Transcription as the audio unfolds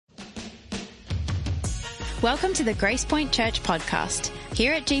Welcome to the Grace Point Church podcast.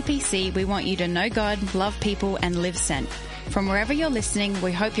 Here at GPC, we want you to know God, love people, and live sent. From wherever you're listening,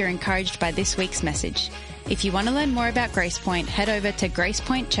 we hope you're encouraged by this week's message. If you want to learn more about Grace Point, head over to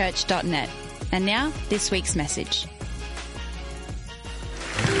gracepointchurch.net. And now, this week's message.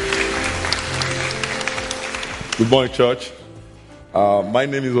 Good morning, church. My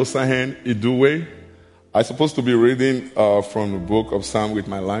name is Osahen Iduwe. I'm supposed to be reading from the book of Psalm with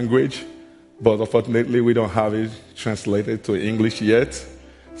my language, but unfortunately we don't have it translated to English yet,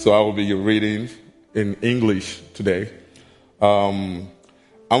 so I will be reading in English today.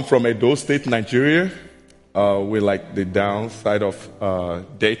 I'm from Edo State, Nigeria. We're like the downside of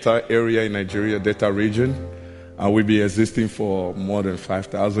Delta area in Nigeria, Delta region, and we've been existing for more than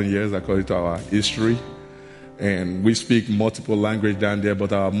 5,000 years according to our history. And we speak multiple languages down there,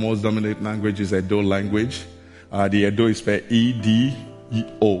 but our most dominant language is Edo language. The Edo is spelled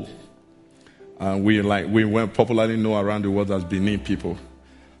E-D-E-O. We went popularly known around the world as Benin people.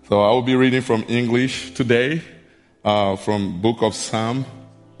 So I will be reading from English today, from book of Psalm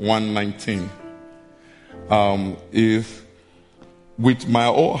 119. Is with my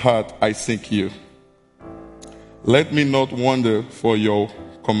whole heart I seek you. Let me not wander for your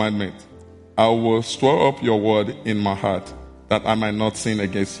commandment. I will store up your word in my heart, that I might not sin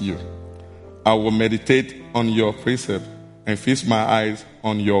against you. I will meditate on your precept and fix my eyes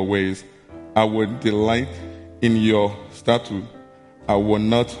on your ways. I will delight in your statute. I will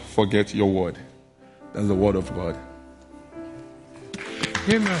not forget your word. That's the word of God.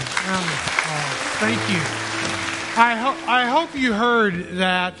 Give him a round of applause. Thank you. I hope you heard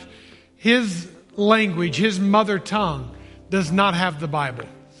that his language, his mother tongue, does not have the Bible.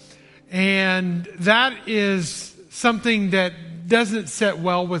 And that is something that doesn't sit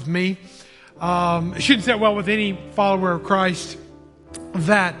well with me. It shouldn't sit well with any follower of Christ,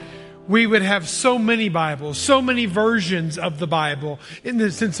 that we would have so many Bibles, so many versions of the Bible, in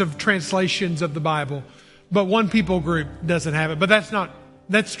the sense of translations of the Bible, but one people group doesn't have it. But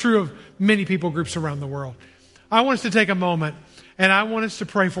that's true of many people groups around the world. I want us to take a moment, and I want us to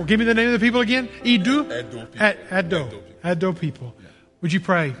pray for. Give me the name of the people again. Edo people. Yeah. Would you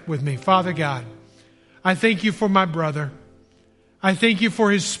pray with me? Father God, I thank you for my brother. I thank you for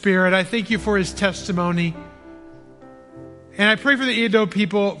his spirit. I thank you for his testimony. And I pray for the Edo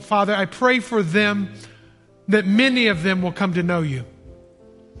people, Father. I pray for them that many of them will come to know you.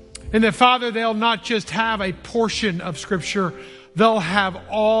 And that, Father, they'll not just have a portion of Scripture, they'll have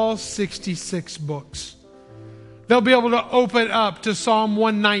all 66 books. They'll be able to open up to Psalm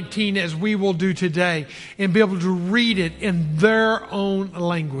 119 as we will do today and be able to read it in their own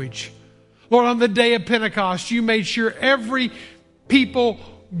language. Lord, on the day of Pentecost, you made sure every people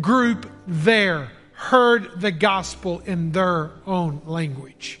group there heard the gospel in their own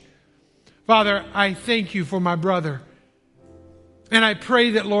language. Father, I thank you for my brother. And I pray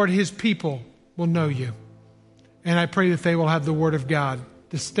that, Lord, his people will know you. And I pray that they will have the word of God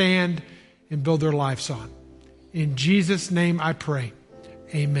to stand and build their lives on. In Jesus' name I pray.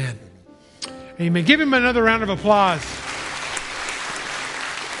 Amen. Amen. Give him another round of applause.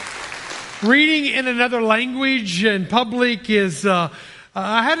 Reading in another language in public is,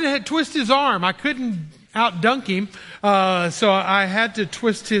 I had to twist his arm. I couldn't outdunk him, so I had to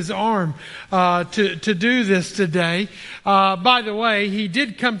twist his arm to do this today. By the way, he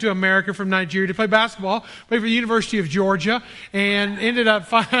did come to America from Nigeria to play basketball, played for the University of Georgia, and ended up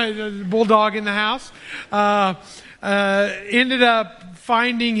bulldog in the house. Ended up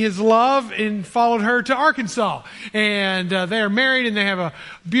finding his love and followed her to Arkansas. And they are married and they have a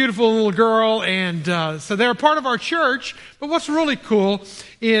beautiful little girl. And so they're a part of our church. But what's really cool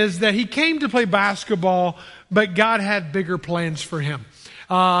is that he came to play basketball, but God had bigger plans for him.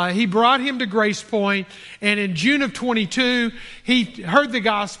 He brought him to Grace Point, and in June of 22, he heard the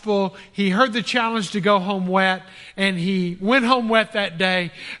gospel, he heard the challenge to go home wet, and he went home wet that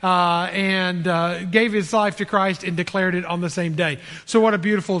day, and gave his life to Christ and declared it on the same day. So what a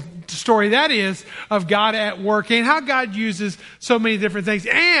beautiful story that is of God at work and how God uses so many different things.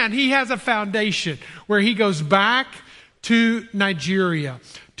 And he has a foundation where he goes back to Nigeria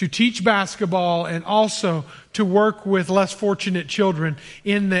to teach basketball and also to work with less fortunate children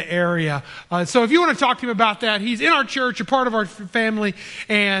in the area. So if you want to talk to him about that, he's in our church, a part of our family,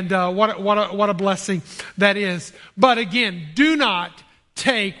 and what a blessing that is. But again, do not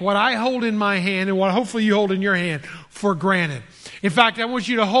take what I hold in my hand and what hopefully you hold in your hand for granted. In fact, I want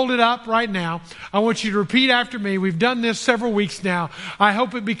you to hold it up right now. I want you to repeat after me. We've done this several weeks now. I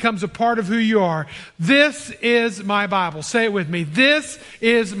hope it becomes a part of who you are. This is my Bible. Say it with me. This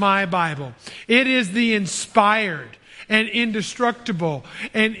is my Bible. It is the inspired and indestructible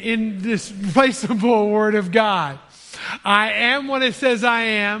and irreplaceable Word of God. I am what it says I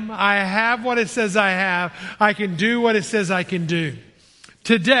am. I have what it says I have. I can do what it says I can do.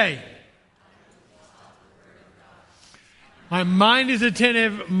 Today, my mind is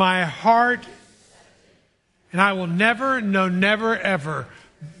attentive, my heart, and I will never, no, never, ever.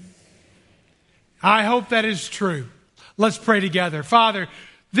 I hope that is true. Let's pray together. Father,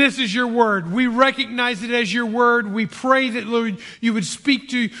 this is your word. We recognize it as your word. We pray that, Lord, you would speak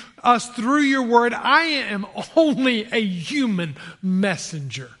to us through your word. I am only a human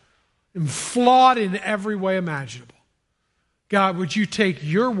messenger. I'm flawed in every way imaginable. God, would you take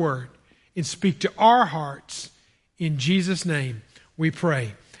your word and speak to our hearts? In Jesus' name we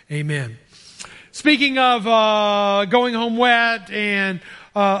pray. Amen. Speaking of going home wet and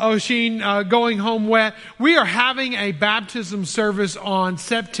Oshin going home wet, we are having a baptism service on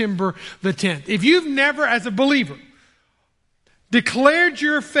September the 10th. If you've never, as a believer, declared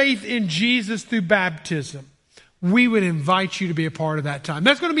your faith in Jesus through baptism, we would invite you to be a part of that time.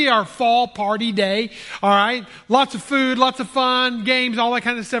 That's going to be our fall party day. All right. Lots of food, lots of fun, games, all that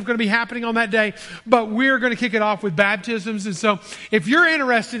kind of stuff going to be happening on that day. But we're going to kick it off with baptisms. And so if you're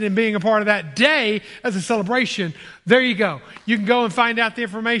interested in being a part of that day as a celebration, there you go. You can go and find out the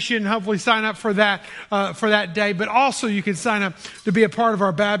information, hopefully sign up for that day. But also you can sign up to be a part of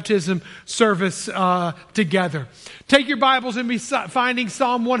our baptism service together. Take your Bibles and be finding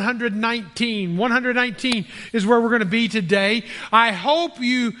Psalm 119. 119 is where we're going to be today. I hope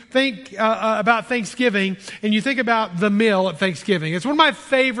you think about Thanksgiving and you think about the meal at Thanksgiving. It's one of my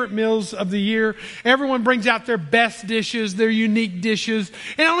favorite meals of the year. Everyone brings out their best dishes, their unique dishes,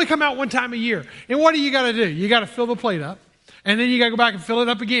 and they only come out one time a year. And what do you got to do? You got to fill the plate up, and then you got to go back and fill it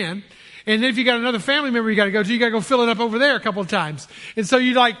up again. And then if you got another family member you got to go to, you got to go fill it up over there a couple of times. And so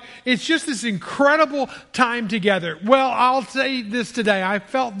it's just this incredible time together. Well, I'll say this today. I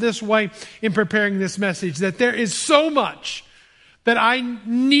felt this way in preparing this message, that there is so much that I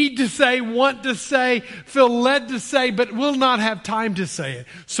need to say, want to say, feel led to say, but will not have time to say it.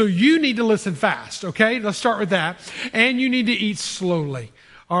 So you need to listen fast, okay? Let's start with that. And you need to eat slowly.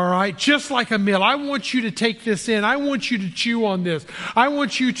 All right, just like a meal. I want you to take this in. I want you to chew on this. I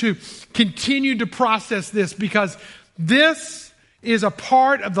want you to continue to process this, because this is a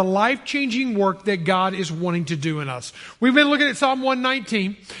part of the life-changing work that God is wanting to do in us. We've been looking at Psalm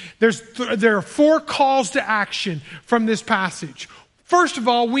 119. There are 4 calls to action from this passage. First of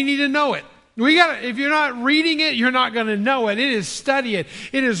all, we need to know it. If you're not reading it, you're not going to know it. It is study it.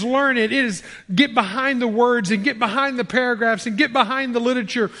 It is learn it. It is get behind the words and get behind the paragraphs and get behind the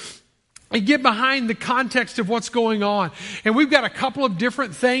literature and get behind the context of what's going on. And we've got a couple of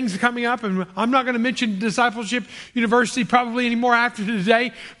different things coming up, and I'm not going to mention Discipleship University probably anymore after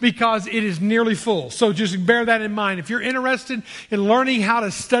today, because it is nearly full. So just bear that in mind. If you're interested in learning how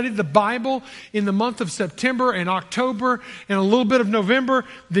to study the Bible in the month of September and October and a little bit of November,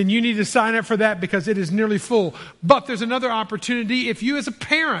 then you need to sign up for that, because it is nearly full. But there's another opportunity. If you as a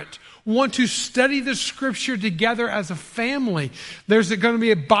parent want to study the Scripture together as a family, there's going to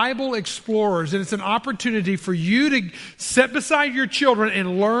be a Bible Explorers, and it's an opportunity for you to sit beside your children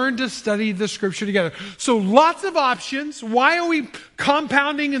and learn to study the Scripture together. So lots of options. Why are we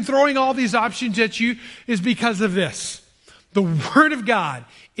compounding and throwing all these options at you? Is because of this. The Word of God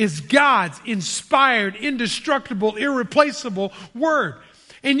is God's inspired, indestructible, irreplaceable Word.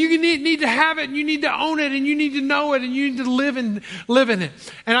 And you need to have it, and you need to own it, and you need to know it, and you need to live in it.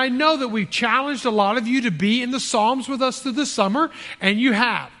 And I know that we've challenged a lot of you to be in the Psalms with us through the summer, and you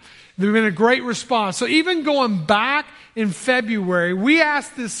have. There's been a great response. So even going back in February, we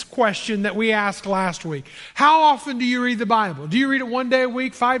asked this question that we asked last week. How often do you read the Bible? Do you read it 1 day a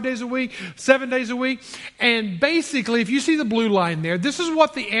week, 5 days a week, 7 days a week? And basically, if you see the blue line there, this is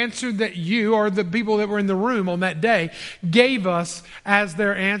what the answer that you, or the people that were in the room on that day, gave us as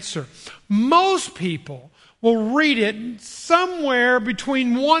their answer. Most people will read it somewhere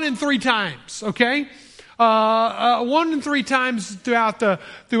between 1 and 3 times, okay? 1 and 3 times throughout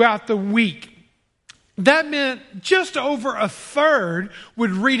the week. That meant just over a third would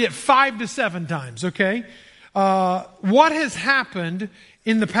read it 5 to 7 times, okay? What has happened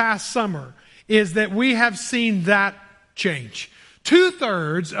in the past summer is that we have seen that change.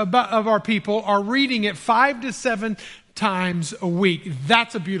 2/3 of our people are reading it 5 to 7 times a week.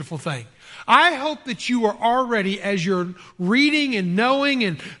 That's a beautiful thing. I hope that you are already, as you're reading and knowing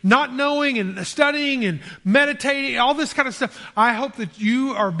and not knowing and studying and meditating, all this kind of stuff, I hope that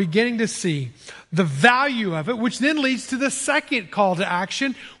you are beginning to see the value of it, which then leads to the second call to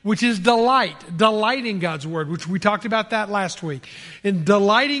action, which is delight. Delight in God's Word, which we talked about that last week. And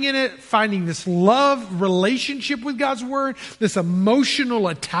delighting in it, finding this love relationship with God's Word, this emotional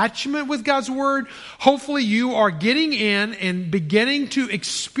attachment with God's Word. Hopefully you are getting in and beginning to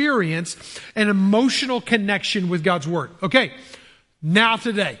experience an emotional connection with God's Word. Okay, now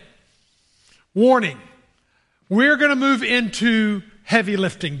today, warning, we're going to move into heavy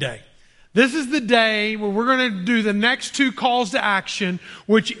lifting day. This is the day where we're going to do the next two calls to action,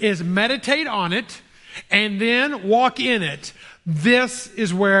 which is meditate on it and then walk in it. This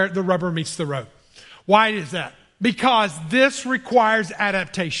is where the rubber meets the road. Why is that? Because this requires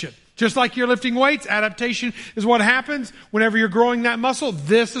adaptation. Just like you're lifting weights, adaptation is what happens whenever you're growing that muscle.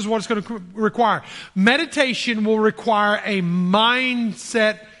 This is what it's going to require. Meditation will require a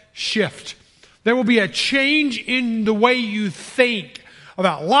mindset shift. There will be a change in the way you think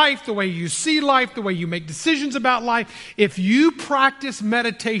about life, the way you see life, the way you make decisions about life. If you practice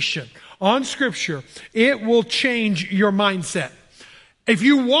meditation on Scripture, it will change your mindset. If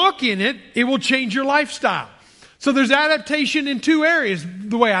you walk in it, it will change your lifestyle. So there's adaptation in two areas,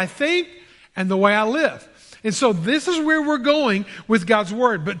 the way I think and the way I live. And so this is where we're going with God's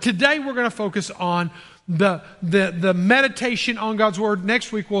Word. But today we're going to focus on the meditation on God's Word.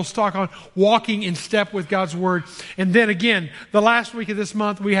 Next week we'll talk on walking in step with God's Word. And then again, the last week of this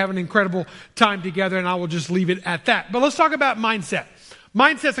month, we have an incredible time together, and I will just leave it at that. But let's talk about mindset.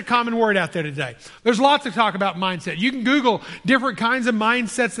 Mindset's a common word out there today. There's lots to talk about mindset. You can Google different kinds of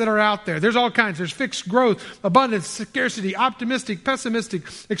mindsets that are out there. There's all kinds. There's fixed growth, abundance, scarcity, optimistic, pessimistic,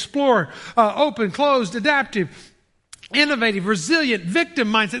 explorer, open, closed, adaptive, innovative, resilient,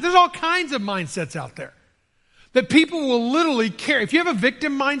 victim mindset. There's all kinds of mindsets out there that people will literally carry. If you have a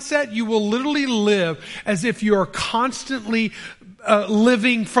victim mindset, you will literally live as if you're constantly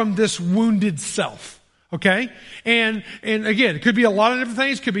living from this wounded self. Okay? And again, it could be a lot of different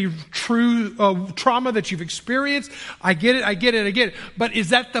things. It could be true trauma that you've experienced. I get it. But is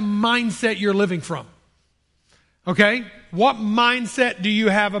that the mindset you're living from? Okay? What mindset do you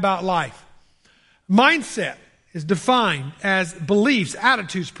have about life? Mindset is defined as beliefs,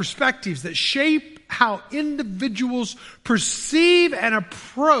 attitudes, perspectives that shape how individuals perceive and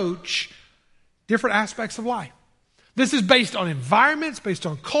approach different aspects of life. This is based on environment, it's based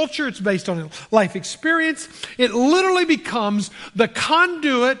on culture, it's based on life experience. It literally becomes the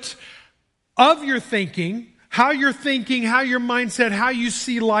conduit of your thinking, how your mindset, how you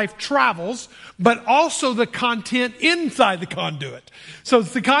see life travels, but also the content inside the conduit. So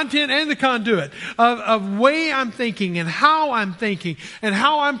it's the content and the conduit of way I'm thinking and how I'm thinking and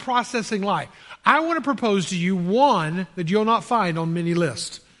how I'm processing life. I want to propose to you one that you'll not find on many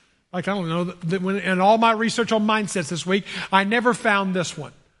lists. Like, I don't know, that when, in all my research on mindsets this week, I never found this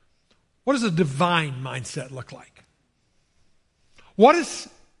one. What does a divine mindset look like? What is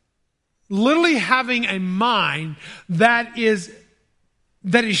literally having a mind that is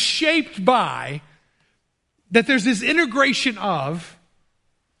shaped by, that there's this integration of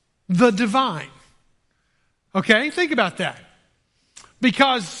the divine? Okay, think about that.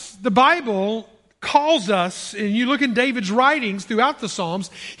 Because the Bible calls us, and you look in David's writings throughout the Psalms,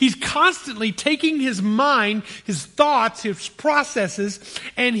 he's constantly taking his mind, his thoughts, his processes,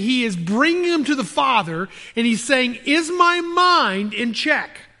 and he is bringing them to the Father, and he's saying, is my mind in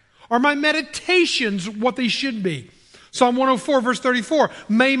check? Are my meditations what they should be? Psalm 104, verse 34,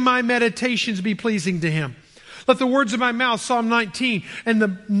 may my meditations be pleasing to him. Let the words of my mouth, Psalm 19, and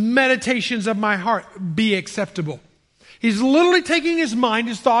the meditations of my heart be acceptable. He's literally taking his mind,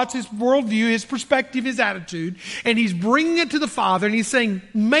 his thoughts, his worldview, his perspective, his attitude, and he's bringing it to the Father, and he's saying,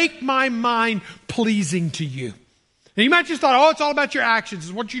 make my mind pleasing to you. And you might just thought, it's all about your actions,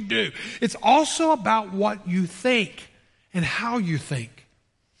 it's what you do. It's also about what you think and how you think.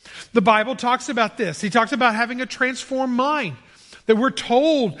 The Bible talks about this. He talks about having a transformed mind. That we're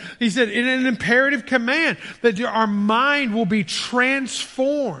told, he said, in an imperative command, that our mind will be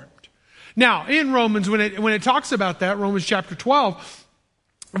transformed. Now, in Romans, when it talks about that, Romans chapter 12,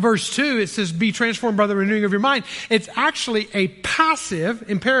 verse 2, it says, be transformed by the renewing of your mind. It's actually a passive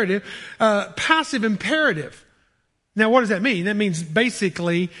imperative. Now, what does that mean? That means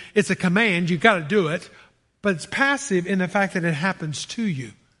basically it's a command. You've got to do it. But it's passive in the fact that it happens to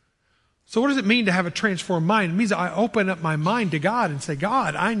you. So what does it mean to have a transformed mind? It means I open up my mind to God and say,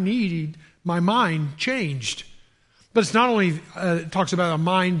 God, I need my mind changed. But it's not only it talks about our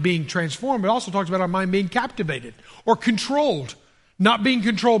mind being transformed, but it also talks about our mind being captivated or controlled. Not being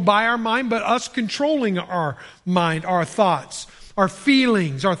controlled by our mind, but us controlling our mind, our thoughts, our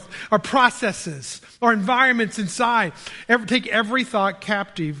feelings, our processes, our environments inside. Take every thought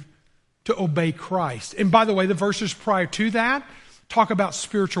captive to obey Christ. And by the way, the verses prior to that talk about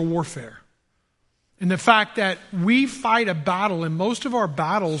spiritual warfare. And the fact that we fight a battle, and most of our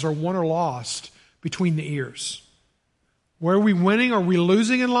battles are won or lost between the ears. Where are we winning? Are we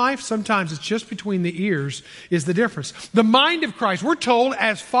losing in life? Sometimes it's just between the ears is the difference. The mind of Christ. We're told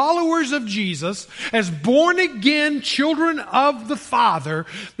as followers of Jesus, as born again children of the Father,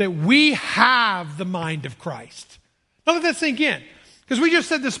 that we have the mind of Christ. Now let that sink in. Because we just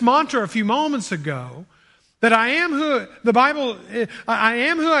said this mantra a few moments ago, that I am who I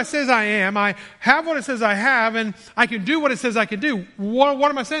am who it says I am. I have what it says I have, and I can do what it says I can do.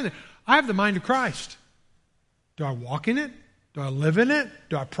 What am I saying there? I have the mind of Christ. Do I walk in it? Do I live in it?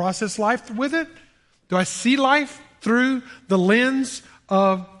 Do I process life with it? Do I see life through the lens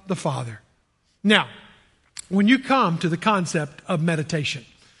of the Father? Now, when you come to the concept of meditation,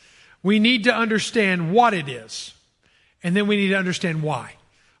 we need to understand what it is, and then we need to understand why.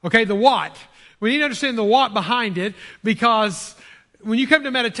 Okay, the what. We need to understand the what behind it, because when you come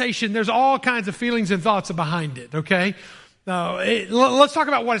to meditation, there's all kinds of feelings and thoughts behind it, okay? Let's talk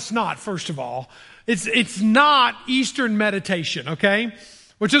about what it's not, first of all. It's not Eastern meditation, okay?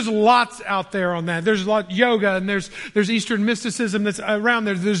 Which there's lots out there on that. There's a lot of yoga, and there's Eastern mysticism that's around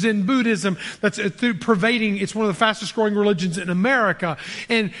there. There's Zen Buddhism that's pervading. It's one of the fastest growing religions in America.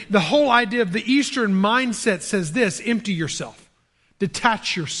 And the whole idea of the Eastern mindset says this: empty yourself,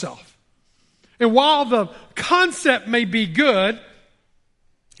 detach yourself. And while the concept may be good,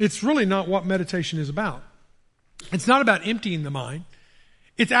 it's really not what meditation is about. It's not about emptying the mind.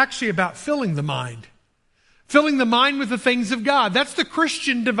 It's actually about filling the mind. Filling the mind with the things of God. That's the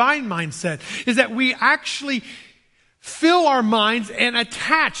Christian divine mindset, is that we actually fill our minds and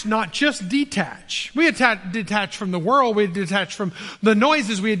attach, not just detach. We detach from the world, we detach from the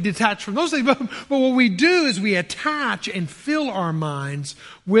noises, we detach from those things. But what we do is we attach and fill our minds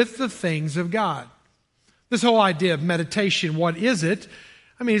with the things of God. This whole idea of meditation, what is it?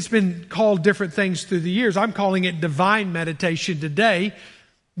 I mean, it's been called different things through the years. I'm calling it divine meditation today.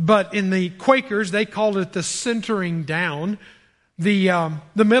 But in the Quakers, they called it the centering down. The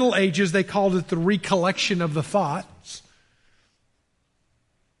Middle Ages, they called it the recollection of the thoughts.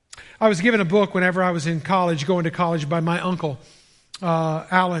 I was given a book whenever I was in college, going to college, by my uncle,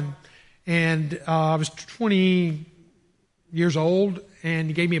 Alan. And I was 20 years old, and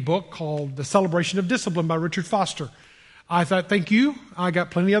he gave me a book called The Celebration of Discipline by Richard Foster. I thought, thank you. I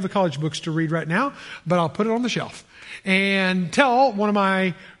got plenty of other college books to read right now, but I'll put it on the shelf. And one of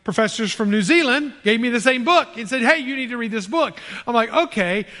my professors from New Zealand gave me the same book and said, hey, you need to read this book. I'm like,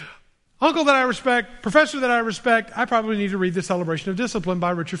 okay, uncle that I respect, professor that I respect, I probably need to read The Celebration of Discipline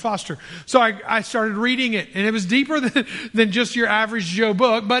by Richard Foster. So I started reading it, and it was deeper than just your average Joe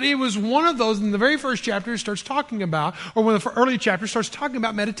book, but it was one of those. In the very first chapter, it starts talking about, or one of the early chapters starts talking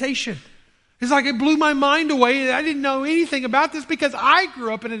about meditation. It's like it blew my mind away. I didn't know anything about this because I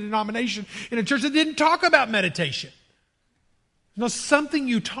grew up in a denomination, in a church that didn't talk about meditation. No, something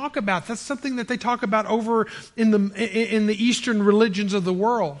you talk about. That's something that they talk about over in the Eastern religions of the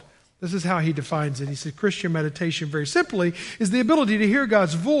world. This is how he defines it. He said, Christian meditation, very simply, is the ability to hear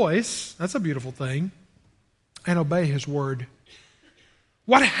God's voice. That's a beautiful thing. And obey His word.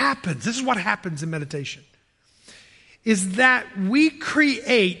 What happens? This is what happens in meditation. Is that we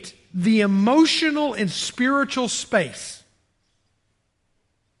create the emotional and spiritual space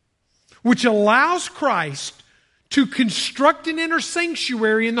which allows Christ to construct an inner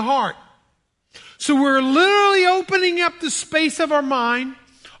sanctuary in the heart. So we're literally opening up the space of our mind,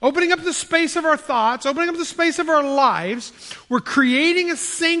 opening up the space of our thoughts, opening up the space of our lives. We're creating a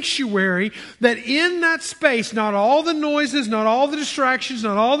sanctuary that in that space, not all the noises, not all the distractions,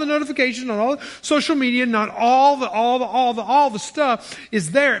 not all the notifications, not all social media, not all the stuff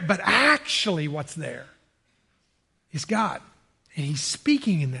is there. But actually what's there is God. And He's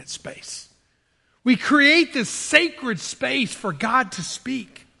speaking in that space. We create this sacred space for God to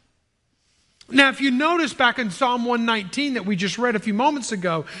speak. Now, if you notice back in Psalm 119 that we just read a few moments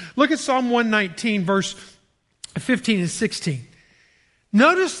ago, look at Psalm 119, verse 15 and 16.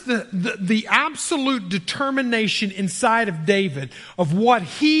 Notice the absolute determination inside of David of what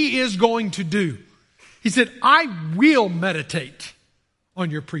he is going to do. He said, I will meditate on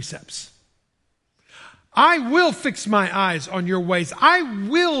your precepts. I will fix my eyes on your ways. I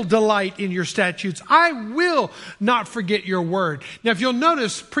will delight in your statutes. I will not forget your word. Now, if you'll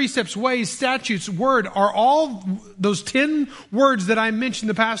notice, precepts, ways, statutes, word are all, those 10 words that I mentioned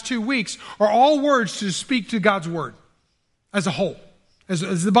the past 2 weeks are all words to speak to God's word as a whole,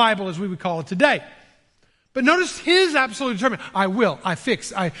 as the Bible as we would call it today. But notice his absolute determination. I will, I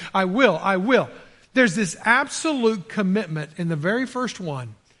fix, I will. There's this absolute commitment in the very first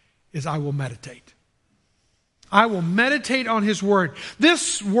one. is I will meditate. I will meditate on His Word.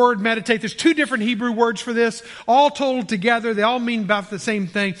 This word meditate, there's 2 different Hebrew words for this, all totaled together. They all mean about the same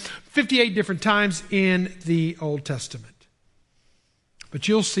thing, 58 different times in the Old Testament. But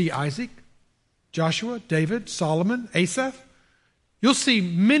you'll see Isaac, Joshua, David, Solomon, Asaph. You'll see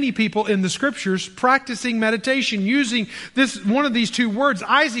many people in the Scriptures practicing meditation using one of these 2 words.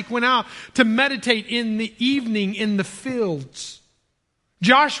 Isaac went out to meditate in the evening in the fields.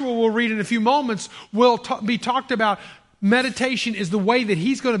 Joshua, we'll read in a few moments, will be talked about. Meditation is the way that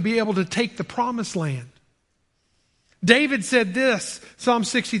he's going to be able to take the promised land. David said this, Psalm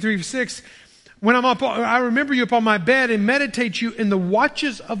 63:6, when I remember you upon my bed and meditate you in the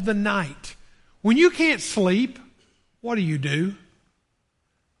watches of the night. When you can't sleep, what do?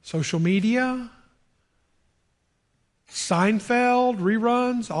 Social media, Seinfeld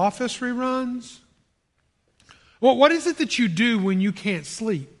reruns, Office reruns. Well, what is it that you do when you can't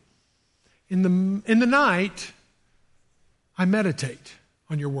sleep? In the night, I meditate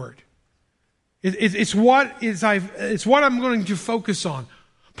on your word. It's what I'm going to focus on.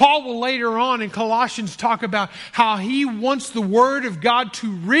 Paul will later on in Colossians talk about how he wants the Word of God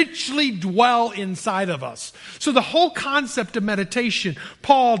to richly dwell inside of us. So the whole concept of meditation,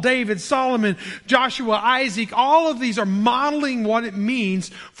 Paul, David, Solomon, Joshua, Isaac, all of these are modeling what it means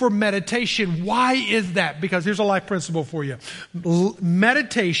for meditation. Why is that? Because here's a life principle for you.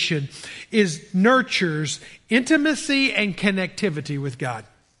 Meditation nurtures intimacy and connectivity with God.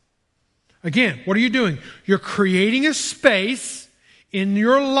 Again, what are you doing? You're creating a space in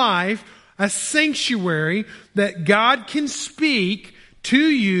your life, a sanctuary that God can speak to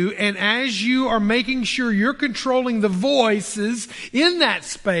you, and as you are making sure you're controlling the voices in that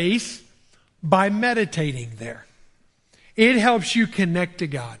space by meditating there. It helps you connect to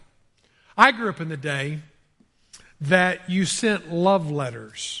God. I grew up in the day that you sent love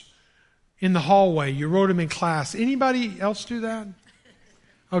letters in the hallway. You wrote them in class. Anybody else do that?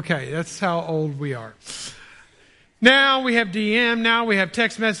 Okay, that's how old we are. Now we have DM, now we have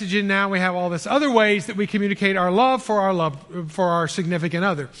text messaging, now we have all this other ways that we communicate our love for our significant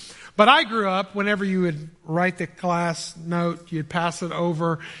other. But I grew up, whenever you would write the class note, you'd pass it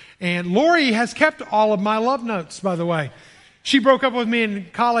over. And Lori has kept all of my love notes, by the way. She broke up with me in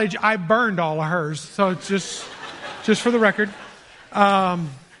college. I burned all of hers. So it's just for the record. But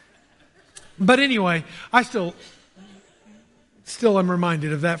anyway, I still am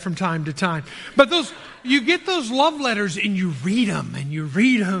reminded of that from time to time. But you get those love letters and you read them and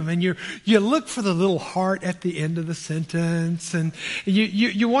you look for the little heart at the end of the sentence, and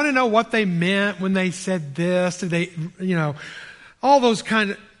you want to know what they meant when they said this. All those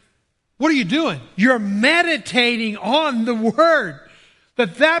kind of. What are you doing? You're meditating on the Word.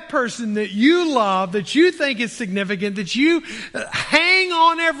 That person that you love, that you think is significant, that you hang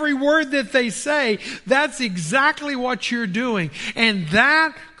on every word that they say, that's exactly what you're doing. And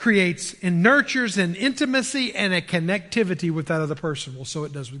that creates and nurtures an intimacy and a connectivity with that other person. Well, so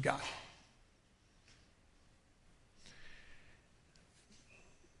it does with God.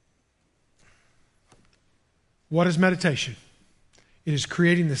 What is meditation? It is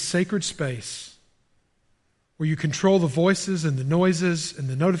creating the sacred space where you control the voices and the noises and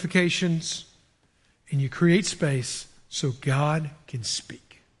the notifications, and you create space so God can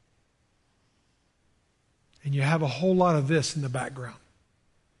speak. And you have a whole lot of this in the background.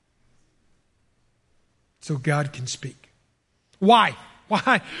 So God can speak. Why?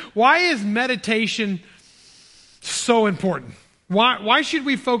 Why is meditation so important? Why should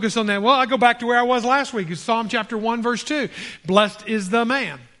we focus on that? Well, I go back to where I was last week. It's Psalm chapter 1, verse 2. Blessed is the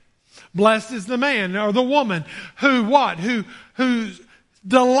man. Blessed is the man or the woman whose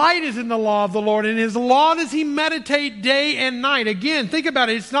delight is in the law of the Lord, and his law does he meditate day and night. Again, think about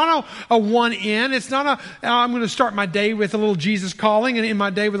it. It's not a one in. It's not I'm going to start my day with a little Jesus calling and end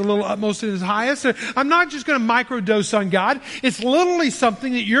my day with a little utmost in his highest. I'm not just going to microdose on God. It's literally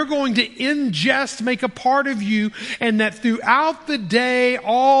something that you're going to ingest, make a part of you, and that throughout the day,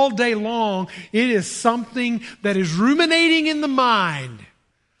 all day long, it is something that is ruminating in the mind,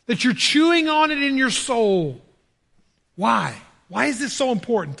 that you're chewing on it in your soul. Why? Why is this so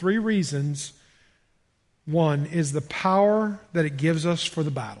important? 3 reasons. One is the power that it gives us for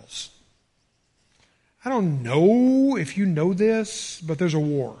the battles. I don't know if you know this, but there's a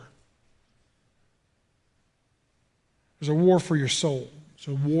war. There's a war for your soul.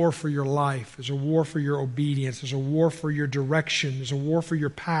 There's a war for your life. There's a war for your obedience. There's a war for your direction. There's a war for your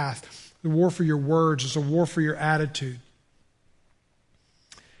path. There's a war for your words. There's a war for your attitude.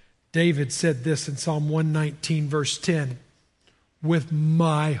 David said this in Psalm 119, verse 10. With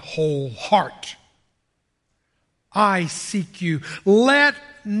my whole heart, I seek you. Let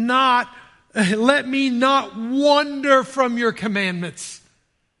me not wander from your commandments.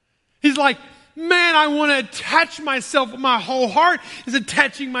 He's like, man, I want to attach myself. My whole heart is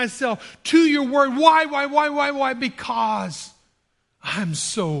attaching myself to your word. Why? Because I'm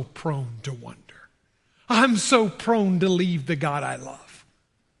so prone to wonder. I'm so prone to leave the God I love.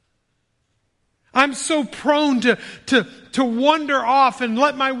 I'm so prone to wander off and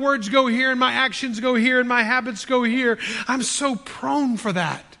let my words go here and my actions go here and my habits go here. I'm so prone for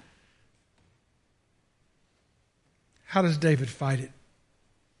that. How does David fight it?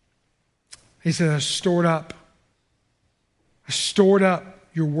 He said, I stored up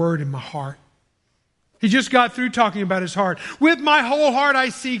your word in my heart. He just got through talking about his heart. With my whole heart I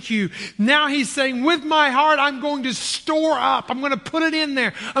seek you. Now he's saying, with my heart I'm going to store up. I'm going to put it in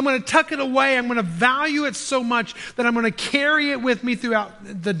there. I'm going to tuck it away. I'm going to value it so much that I'm going to carry it with me throughout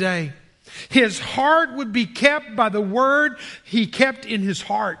the day. His heart would be kept by the word he kept in his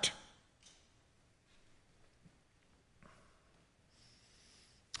heart.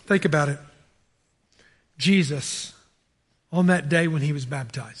 Think about it. Jesus, on that day when he was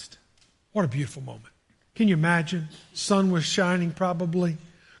baptized. What a beautiful moment. Can you imagine? Sun was shining probably.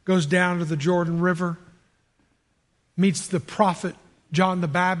 Goes down to the Jordan River. Meets the prophet John the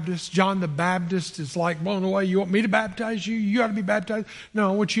Baptist. John the Baptist is like blown away. You want me to baptize you? You ought to be baptized. No,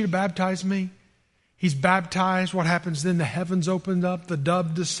 I want you to baptize me. He's baptized. What happens then? The heavens opened up. The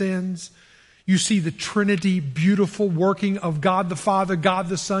dove descends. You see the Trinity, beautiful working of God the Father, God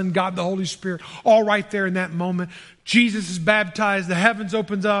the Son, God the Holy Spirit, all right there in that moment. Jesus is baptized, the heavens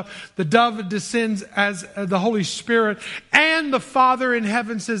opens up, the dove descends as the Holy Spirit, and the Father in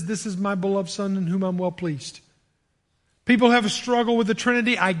heaven says, this is my beloved Son in whom I'm well pleased. People have a struggle with the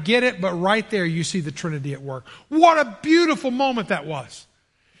Trinity, I get it, but right there you see the Trinity at work. What a beautiful moment that was.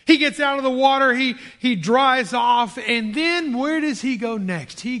 He gets out of the water, he dries off, and then where does he go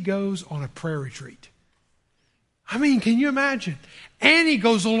next? He goes on a prayer retreat. I mean, can you imagine? And he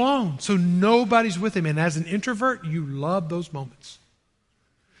goes alone, so nobody's with him. And as an introvert, you love those moments.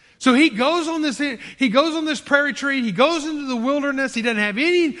 So he goes on this prayer retreat, he goes into the wilderness, he doesn't have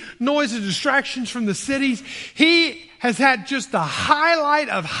any noise or distractions from the cities. He has had just the highlight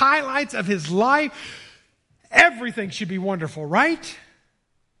of highlights of his life. Everything should be wonderful, right?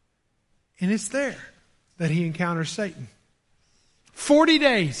 And it's there that he encounters Satan. 40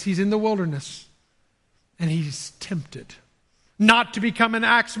 days he's in the wilderness. And he's tempted. Not to become an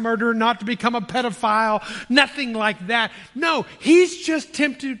axe murderer, not to become a pedophile, nothing like that. No, he's just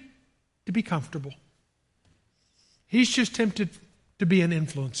tempted to be comfortable. He's just tempted to be an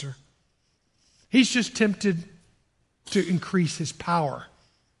influencer. He's just tempted to increase his power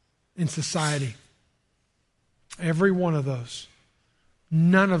in society. Every one of those.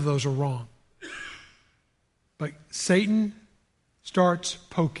 None of those are wrong. But Satan starts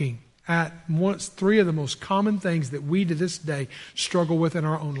poking at three of the most common things that we to this day struggle with in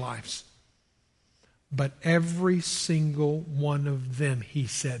our own lives. But every single one of them, he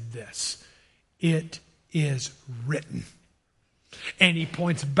said this, it is written. And he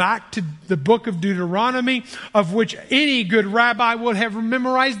points back to the book of Deuteronomy, of which any good rabbi would have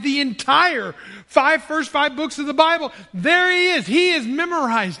memorized the entire first five books of the Bible. There he is. He has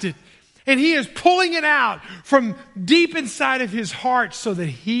memorized it. And he is pulling it out from deep inside of his heart so that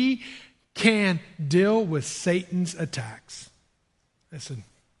he can deal with Satan's attacks. Listen,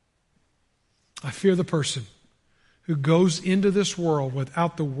 I fear the person who goes into this world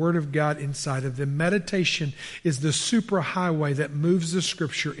without the Word of God inside of them. Meditation is the superhighway that moves the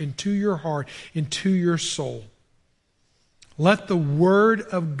Scripture into your heart, into your soul. Let the Word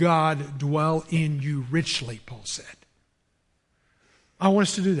of God dwell in you richly, Paul said. I want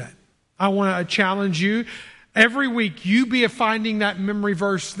us to do that. I want to challenge you. Every week, you be finding that memory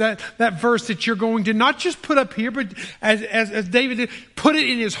verse, that verse that you're going to not just put up here, but as David did, put it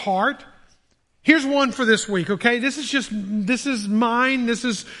in his heart. Here's one for this week, okay? This is mine. This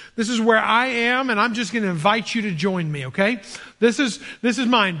is where I am, and I'm just going to invite you to join me, okay? This is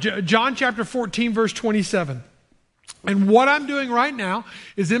mine. John chapter 14, verse 27. And what I'm doing right now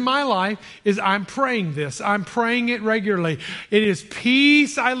is in my life is I'm praying this. I'm praying it regularly. It is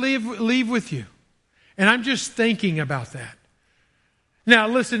peace I leave with you. And I'm just thinking about that. Now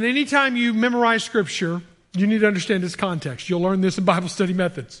listen, anytime you memorize Scripture, you need to understand its context. You'll learn this in Bible study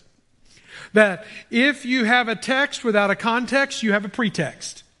methods. That if you have a text without a context, you have a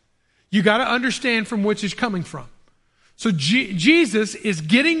pretext. You got to understand from which it's coming from. So Jesus is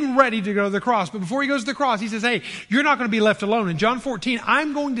getting ready to go to the cross. But before he goes to the cross, he says, hey, you're not going to be left alone. In John 14,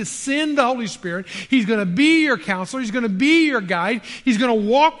 I'm going to send the Holy Spirit. He's going to be your counselor. He's going to be your guide. He's going to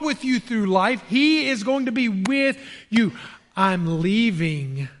walk with you through life. He is going to be with you. I'm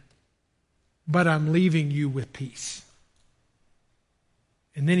leaving, but I'm leaving you with peace.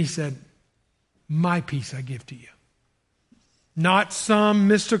 And then he said, my peace I give to you. Not some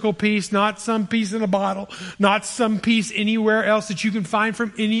mystical peace, not some peace in a bottle, not some peace anywhere else that you can find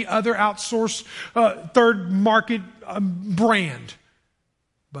from any other outsourced third market brand,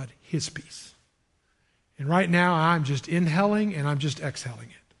 but his peace. And right now I'm just inhaling and I'm just exhaling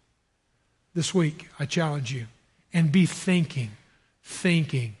it. This week I challenge you and be thinking,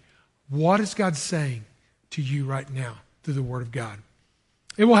 what is God saying to you right now through the Word of God?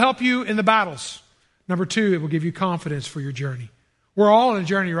 It will help you in the battles. Number 2, it will give you confidence for your journey. We're all on a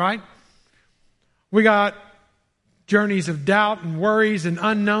journey, right? We got journeys of doubt and worries and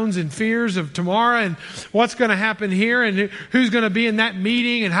unknowns and fears of tomorrow and what's going to happen here and who's going to be in that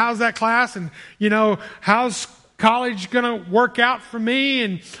meeting and how's that class and, how's college going to work out for me?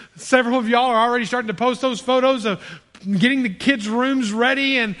 And several of y'all are already starting to post those photos of getting the kids' rooms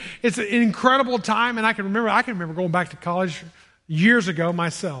ready, and it's an incredible time. And I can remember going back to college years ago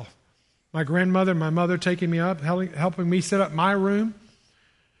myself. My grandmother and my mother taking me up, helping me set up my room.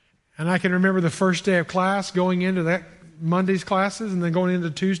 And I can remember the first day of class, going into that Monday's classes and then going into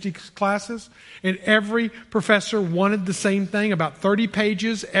Tuesday's classes. And every professor wanted the same thing, about 30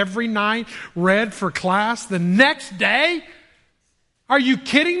 pages every night read for class. The next day? Are you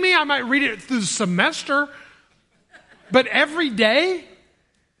kidding me? I might read it through the semester. But every day?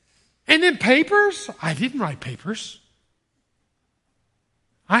 And then papers? I didn't write papers.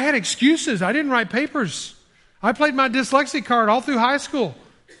 I had excuses. I didn't write papers. I played my dyslexic card all through high school.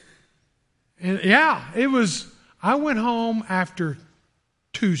 And I went home after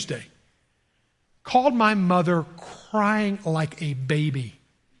Tuesday, called my mother crying like a baby,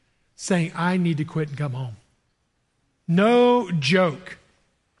 saying, I need to quit and come home. No joke.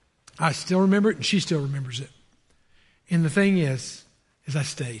 I still remember it, and she still remembers it. And the thing is I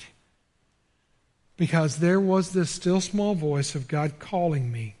stayed. Because there was this still small voice of God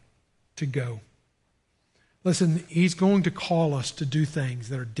calling me to go. Listen, He's going to call us to do things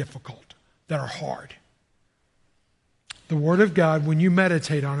that are difficult, that are hard. The Word of God, when you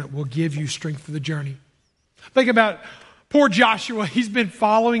meditate on it, will give you strength for the journey. Think about poor Joshua. He's been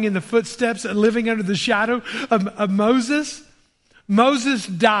following in the footsteps and living under the shadow of Moses. Moses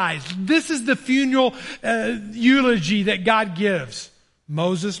dies. This is the funeral eulogy that God gives.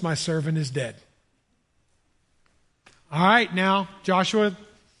 Moses, my servant, is dead. All right, now, Joshua,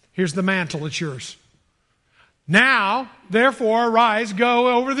 here's the mantle. It's yours. Now, therefore, arise, go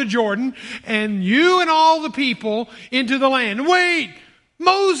over the Jordan, and you and all the people into the land. Wait,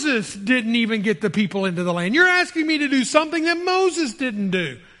 Moses didn't even get the people into the land. You're asking me to do something that Moses didn't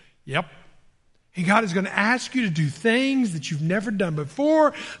do. Yep. And God is going to ask you to do things that you've never done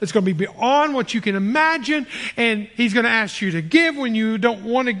before. It's going to be beyond what you can imagine. And He's going to ask you to give when you don't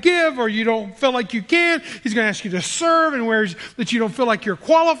want to give or you don't feel like you can. He's going to ask you to serve in ways that you don't feel like you're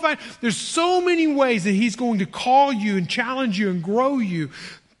qualified. There's so many ways that He's going to call you and challenge you and grow you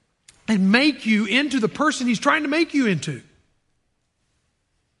and make you into the person He's trying to make you into.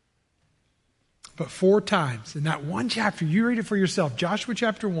 But 4 times in that one chapter, you read it for yourself, Joshua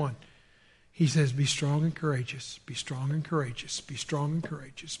chapter 1. He says, be strong and courageous, be strong and courageous, be strong and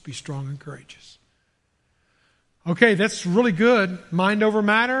courageous, be strong and courageous. Okay, that's really good. Mind over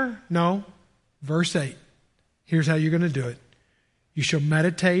matter? No. Verse 8. Here's how you're going to do it. You shall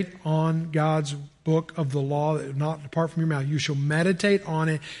meditate on God's book of the law that will not depart from your mouth. You shall meditate on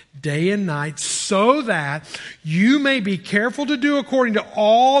it day and night so that you may be careful to do according to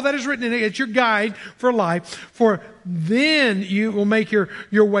all that is written in it. It's your guide for life. For then you will make your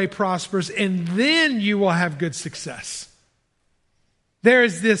way prosperous and then you will have good success. There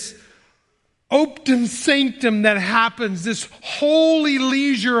is this optum sanctum that happens, this holy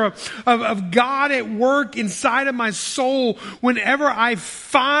leisure of God at work inside of my soul whenever I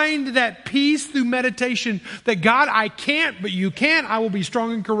find that peace through meditation that God, I can't, but you can. I will be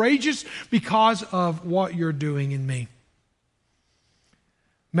strong and courageous because of what you're doing in me.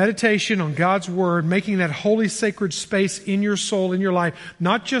 Meditation on God's Word, making that holy sacred space in your soul, in your life,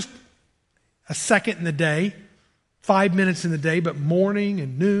 not just a second in the day, 5 minutes in the day, but morning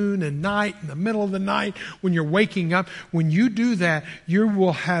and noon and night, in the middle of the night, when you're waking up. When you do that, you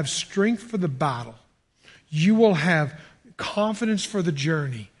will have strength for the battle. You will have confidence for the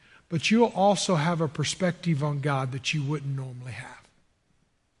journey, but you'll also have a perspective on God that you wouldn't normally have.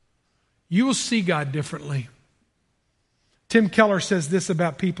 You will see God differently. Tim Keller says this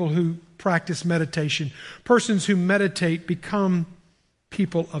about people who practice meditation. Persons who meditate become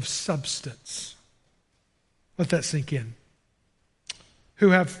people of substance. Let that sink in. Who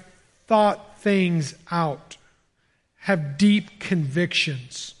have thought things out, have deep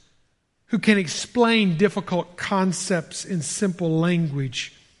convictions, who can explain difficult concepts in simple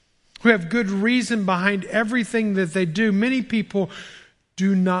language, who have good reason behind everything that they do. Many people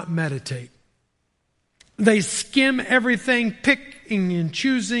do not meditate. They skim everything, picking and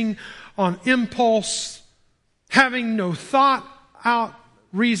choosing on impulse, having no thought out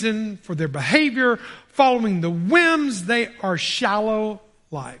reason for their behavior, following the whims. They are shallow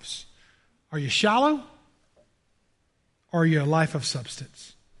lives. Are you shallow? Or are you a life of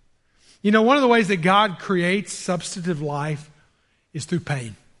substance? You know, one of the ways that God creates substantive life is through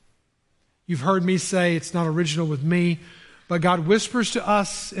pain. You've heard me say it's not original with me, but God whispers to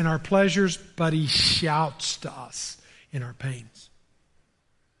us in our pleasures, but He shouts to us in our pains.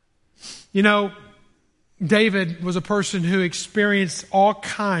 You know, David was a person who experienced all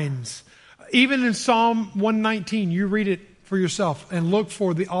kinds. Even in Psalm 119, you read it for yourself and look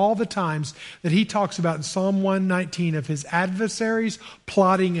for all the times that he talks about in Psalm 119 of his adversaries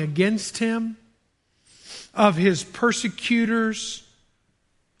plotting against him, of his persecutors.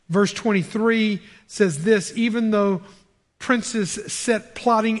 Verse 23 says this, even though princes set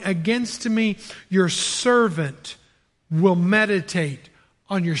plotting against me, your servant will meditate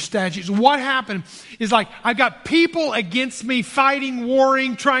on your statutes. What happened is like, I've got people against me fighting,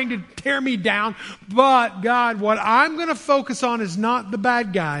 warring, trying to tear me down. But God, what I'm going to focus on is not the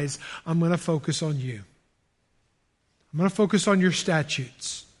bad guys. I'm going to focus on you. I'm going to focus on your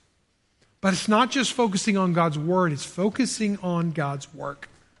statutes. But it's not just focusing on God's word. It's focusing on God's work.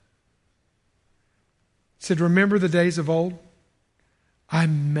 It said, remember the days of old? I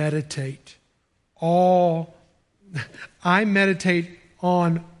meditate on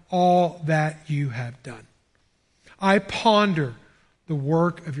all that you have done. I ponder the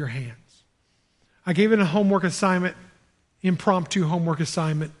work of your hands. I gave it a homework assignment, impromptu homework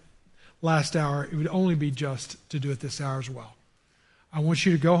assignment last hour. It would only be just to do it this hour as well. I want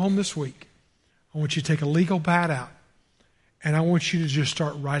you to go home this week. I want you to take a legal pad out, and I want you to just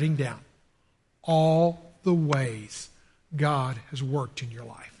start writing down all the ways God has worked in your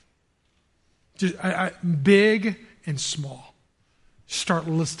life. Just, big and small. Start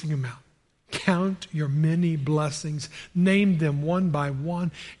listing them out. Count your many blessings. Name them one by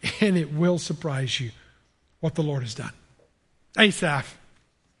one, and it will surprise you what the Lord has done. Asaph.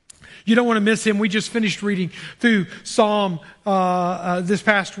 You don't want to miss him. We just finished reading through Psalm this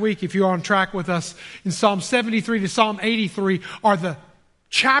past week. If you're on track with us, in Psalm 73 to Psalm 83 are the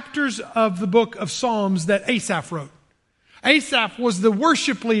chapters of the book of Psalms that Asaph wrote. Asaph was the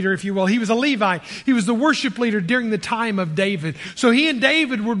worship leader, if you will. He was a Levite. He was the worship leader during the time of David. So he and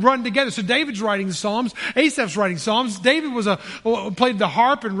David would run together. So David's writing the Psalms. Asaph's writing Psalms. David played the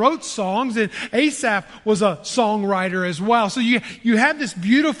harp and wrote songs. And Asaph was a songwriter as well. So you have this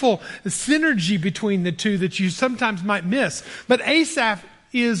beautiful synergy between the two that you sometimes might miss. But Asaph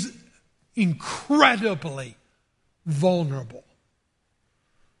is incredibly vulnerable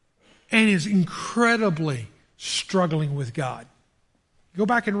and is incredibly struggling with God. Go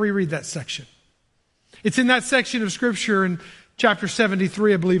back and reread that section. It's in that section of Scripture in chapter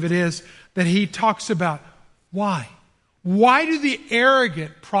 73, I believe it is, that he talks about why. Why do the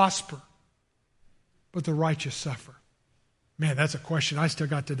arrogant prosper, but the righteous suffer? Man, that's a question I still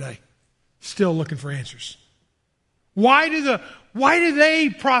got today. Still looking for answers. Why do they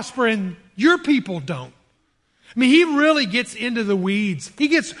prosper and your people don't? I mean, he really gets into the weeds. He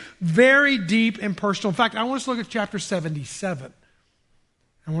gets very deep and personal. In fact, I want us to look at chapter 77.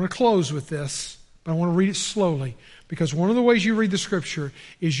 I want to close with this, but I want to read it slowly, because one of the ways you read the Scripture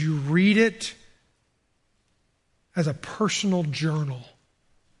is you read it as a personal journal.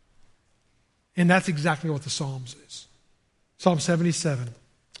 And that's exactly what the Psalms is. Psalm 77,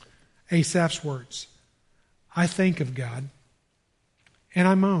 Asaph's words. I think of God, and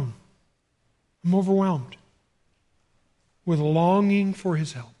I moan. I'm overwhelmed with longing for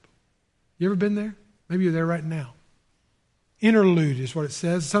His help. You ever been there? Maybe you're there right now. Interlude is what it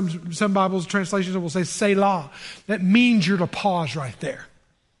says. Some Bibles translations will say Selah. That means you're to pause right there.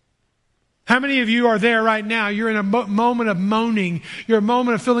 How many of you are there right now? You're in a moment of moaning. You're in a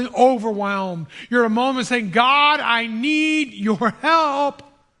moment of feeling overwhelmed. You're in a moment saying, God, I need your help.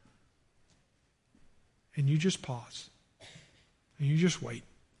 And you just pause. And you just wait.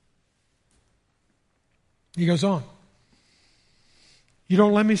 He goes on. You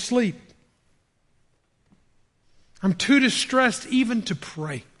don't let me sleep. I'm too distressed even to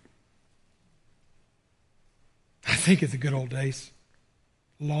pray. think of the good old days.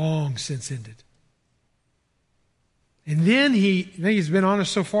 Long since ended. And then you think he's been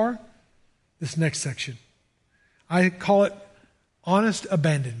honest so far? This next section. I call it honest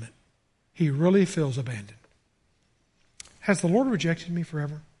abandonment. He really feels abandoned. Has the Lord rejected me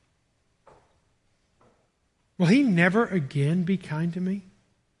forever? Will he never again be kind to me?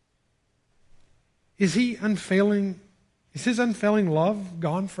 Is his unfailing love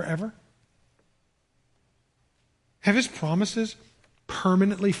gone forever? Have his promises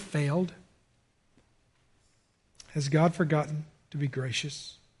permanently failed? Has God forgotten to be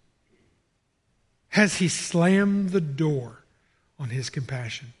gracious? Has he slammed the door on his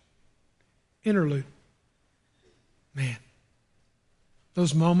compassion? Interlude. Man,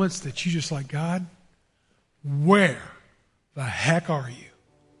 those moments that you just like, God, where the heck are you?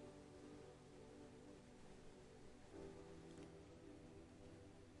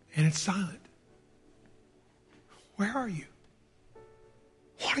 And it's silent. Where are you?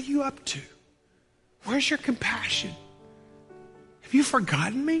 What are you up to? Where's your compassion? Have you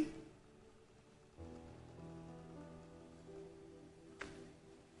forgotten me?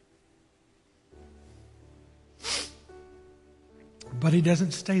 But he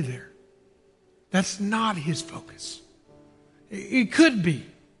doesn't stay there. That's not his focus. It could be.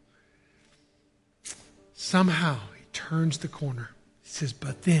 Somehow he turns the corner. He says,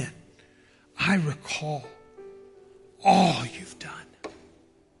 but then I recall all you've done.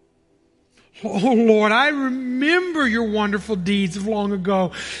 Oh Lord, I remember your wonderful deeds of long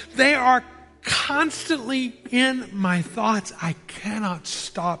ago. They are constantly in my thoughts. I cannot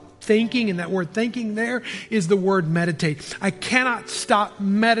stop thinking, and that word thinking there is the word meditate. I cannot stop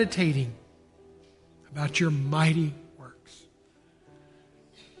meditating about your mighty works.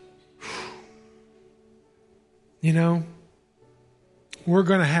 You know, we're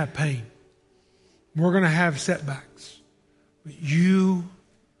going to have pain. We're going to have setbacks. But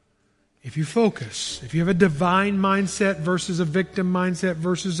if you focus, if you have a divine mindset versus a victim mindset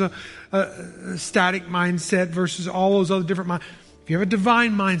versus a static mindset versus all those other different minds, if you have a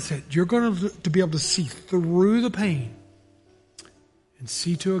divine mindset, you're going to be able to see through the pain and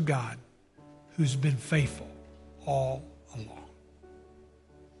see to a God who's been faithful all along.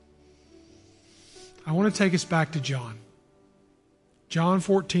 I want to take us back to John. John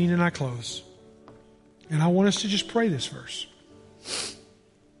 14, and I close. And I want us to just pray this verse.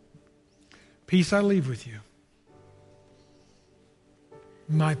 Peace I leave with you.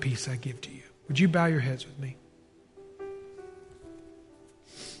 My peace I give to you. Would you bow your heads with me?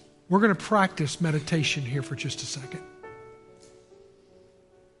 We're going to practice meditation here for just a second.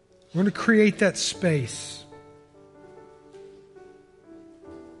 We're going to create that space.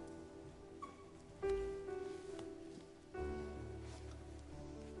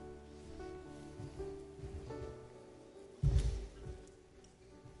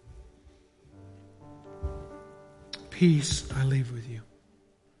 Peace I leave with you.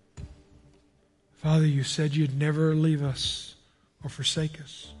 Father, you said you'd never leave us or forsake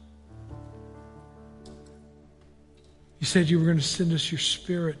us. You said you were going to send us your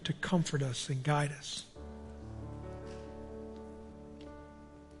Spirit to comfort us and guide us.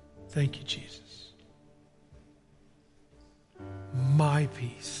 Thank you, Jesus. My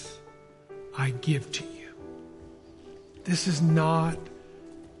peace I give to you. This is not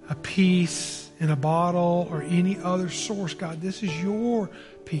a peace in a bottle or any other source, God. This is your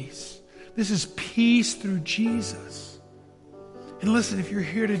peace. This is peace through Jesus. And listen, if you're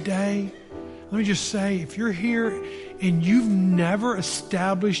here today, let me just say, if you're here and you've never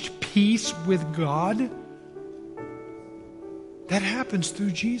established peace with God, that happens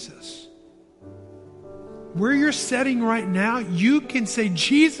through Jesus. Where you're sitting right now, you can say,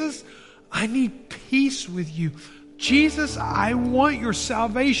 Jesus, I need peace with you. Jesus, I want your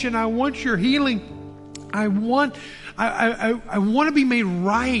salvation. I want your healing. I want to be made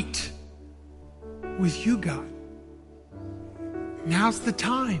right with you, God. Now's the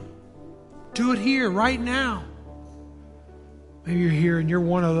time. Do it here, right now. Maybe you're here and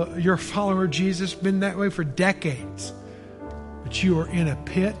you're a follower of Jesus, been that way for decades. But you are in a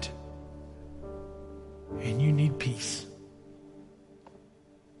pit and you need peace.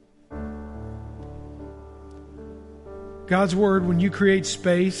 God's word, when you create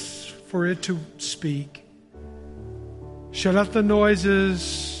space for it to speak, shut out the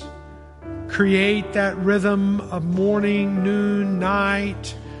noises, create that rhythm of morning, noon,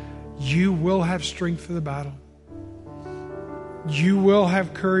 night, you will have strength for the battle. You will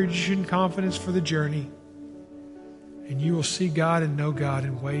have courage and confidence for the journey. And you will see God and know God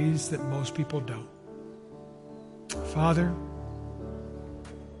in ways that most people don't. Father,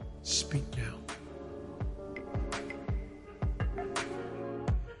 speak now.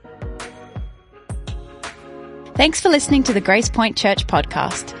 Thanks for listening to the Grace Point Church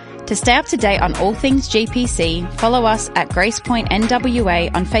podcast. To stay up to date on all things GPC, follow us at Grace Point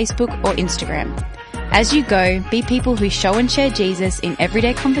NWA on Facebook or Instagram. As you go, be people who show and share Jesus in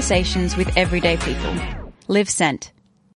everyday conversations with everyday people. Live sent.